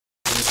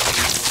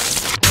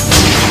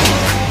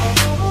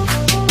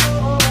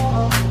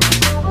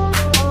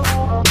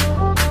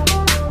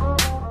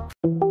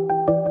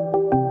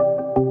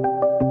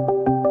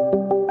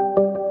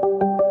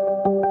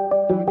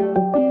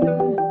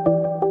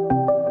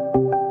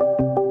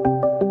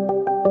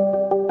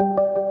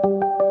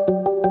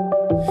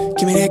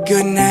Give me that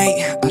good night,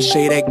 I'll show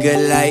you that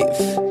good life.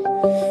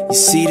 You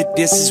see that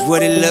this is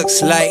what it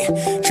looks like.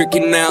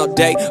 Tricking all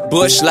day,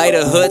 Bush Light,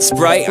 a hood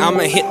Sprite.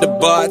 I'ma hit the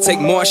bar,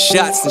 take more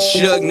shots than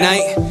Suge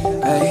Knight.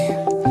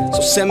 Ay. So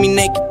send me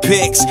naked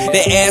pics.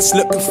 That ass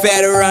looking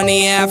fatter on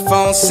the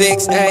iPhone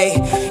 6. Ay.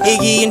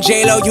 Iggy and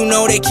J-Lo, you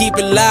know they keep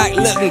it locked.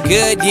 Looking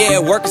good, yeah,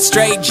 working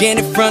straight, gin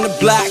in front of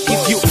block.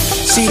 If you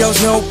see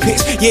those no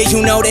pics, yeah,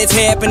 you know that's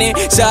happening.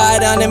 Saw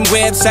it on them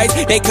websites,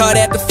 they call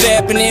that the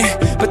fappening.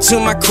 But to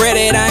my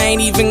credit, I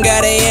ain't even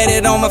got to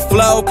edit on my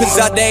flow, cause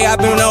all day I've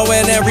been over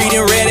there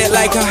reading Reddit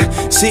like,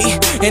 see,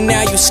 and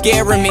now you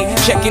scaring me.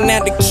 Checking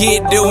out the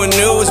kid doing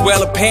news,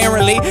 well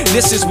apparently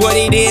this is what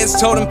it is.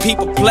 Told them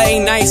people play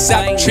nice,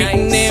 I've been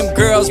treating them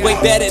girls way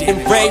better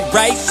than Ray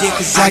Rice, yeah,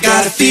 cause I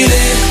got a feeling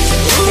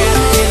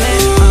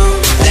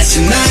that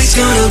tonight's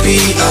gonna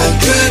be a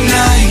good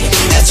night.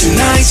 That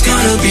tonight's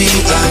gonna be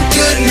a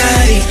good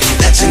night.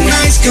 That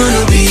tonight's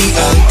gonna be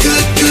a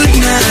good, good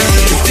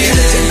night.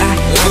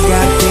 I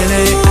got a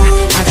feeling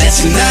that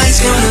tonight's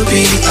gonna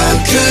be a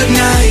good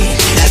night.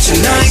 That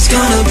tonight's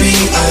gonna be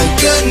a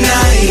good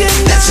night.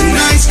 That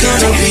tonight's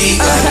gonna be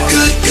a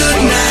good, good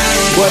night.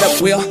 What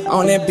up, Will,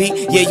 on that beat?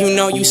 Yeah, you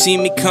know you see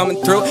me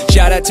coming through.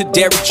 Shout out to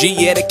Derek G,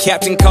 yeah, the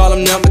captain, call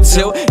him number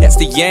 2. That's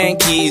the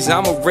Yankees,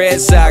 I'm a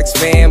Red Sox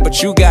fan,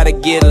 but you gotta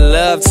give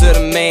love to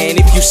the man.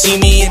 If you see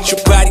me at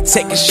your party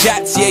taking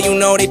shots, yeah, you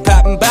know they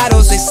popping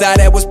bottles. They saw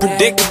that was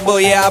predictable,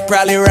 yeah, I'll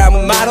probably ride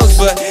with models,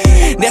 but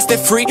that's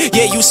that free,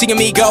 yeah, you see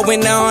me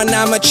going on.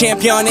 I'm a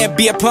champion at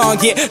beer pong,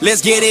 yeah,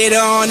 let's get it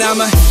on.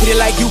 I'ma hit it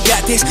like you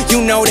got this, you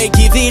know they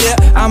give it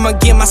up. I'ma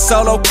get my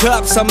solo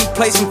cups, I'ma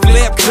play some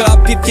flip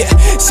cup. If you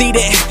see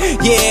that,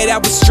 yeah, that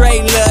was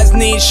straight lust.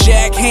 Need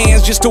shack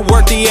hands just to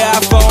work the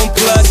iPhone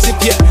Plus. If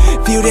you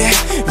feel that,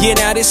 yeah,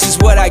 now this is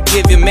what I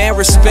give you, man.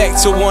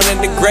 Respect to one of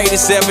the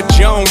greatest ever,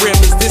 Joan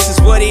Rivers. This is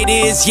what it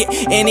is, yeah,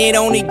 and it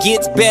only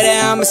gets better.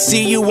 I'ma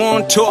see you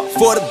on tour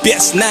for the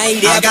best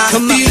night ever. I got a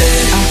feeling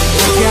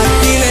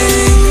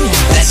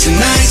that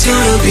tonight's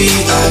gonna be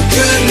a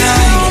good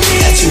night.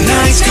 That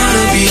tonight's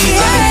gonna be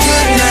a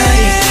good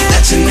night.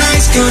 That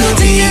tonight's gonna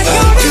be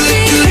a good,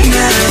 good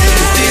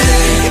night.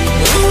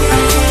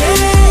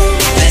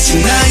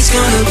 Tonight's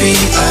gonna be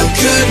a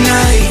good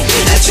night.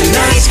 That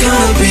tonight's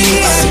gonna be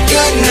a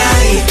good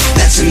night.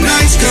 That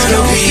tonight's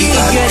gonna be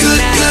a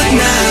good, good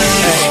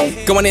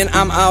night. Going in,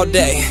 I'm all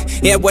day.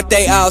 Yeah, what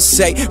they all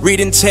say.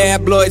 Reading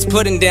tabloids,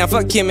 putting down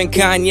for Kim and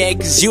Kanye,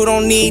 cause you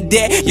don't need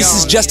that. This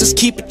is justice,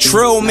 keep it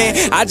true, man.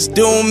 I just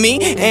do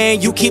me,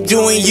 and you keep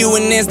doing you,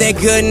 and there's that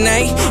good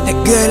night,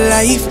 that good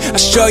life. I'll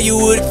show you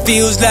what it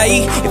feels like.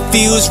 It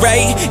feels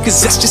right,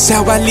 cause that's just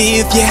how I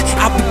live, yeah.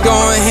 I've been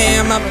going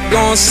ham, I've been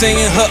going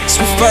singing hooks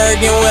with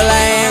Fergie, well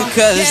I am,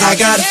 cause I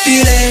got a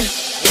feeling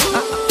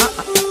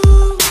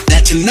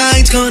that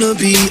tonight's gonna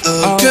be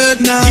a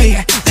good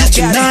night. That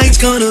tonight's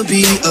gonna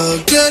be a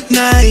good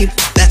night.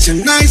 That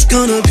tonight's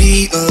gonna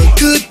be a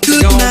good,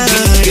 good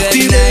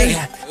night.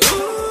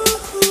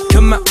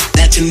 Come on.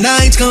 That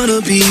tonight's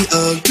gonna be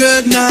a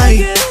good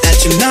night. That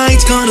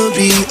tonight's gonna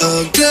be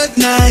a good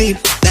night.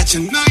 That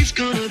tonight's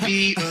gonna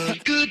be a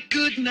good,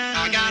 good night.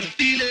 I got a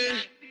feeling.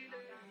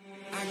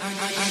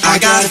 I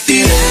got a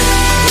feeling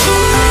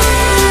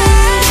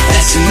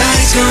that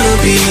tonight's gonna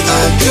be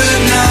a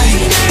good night.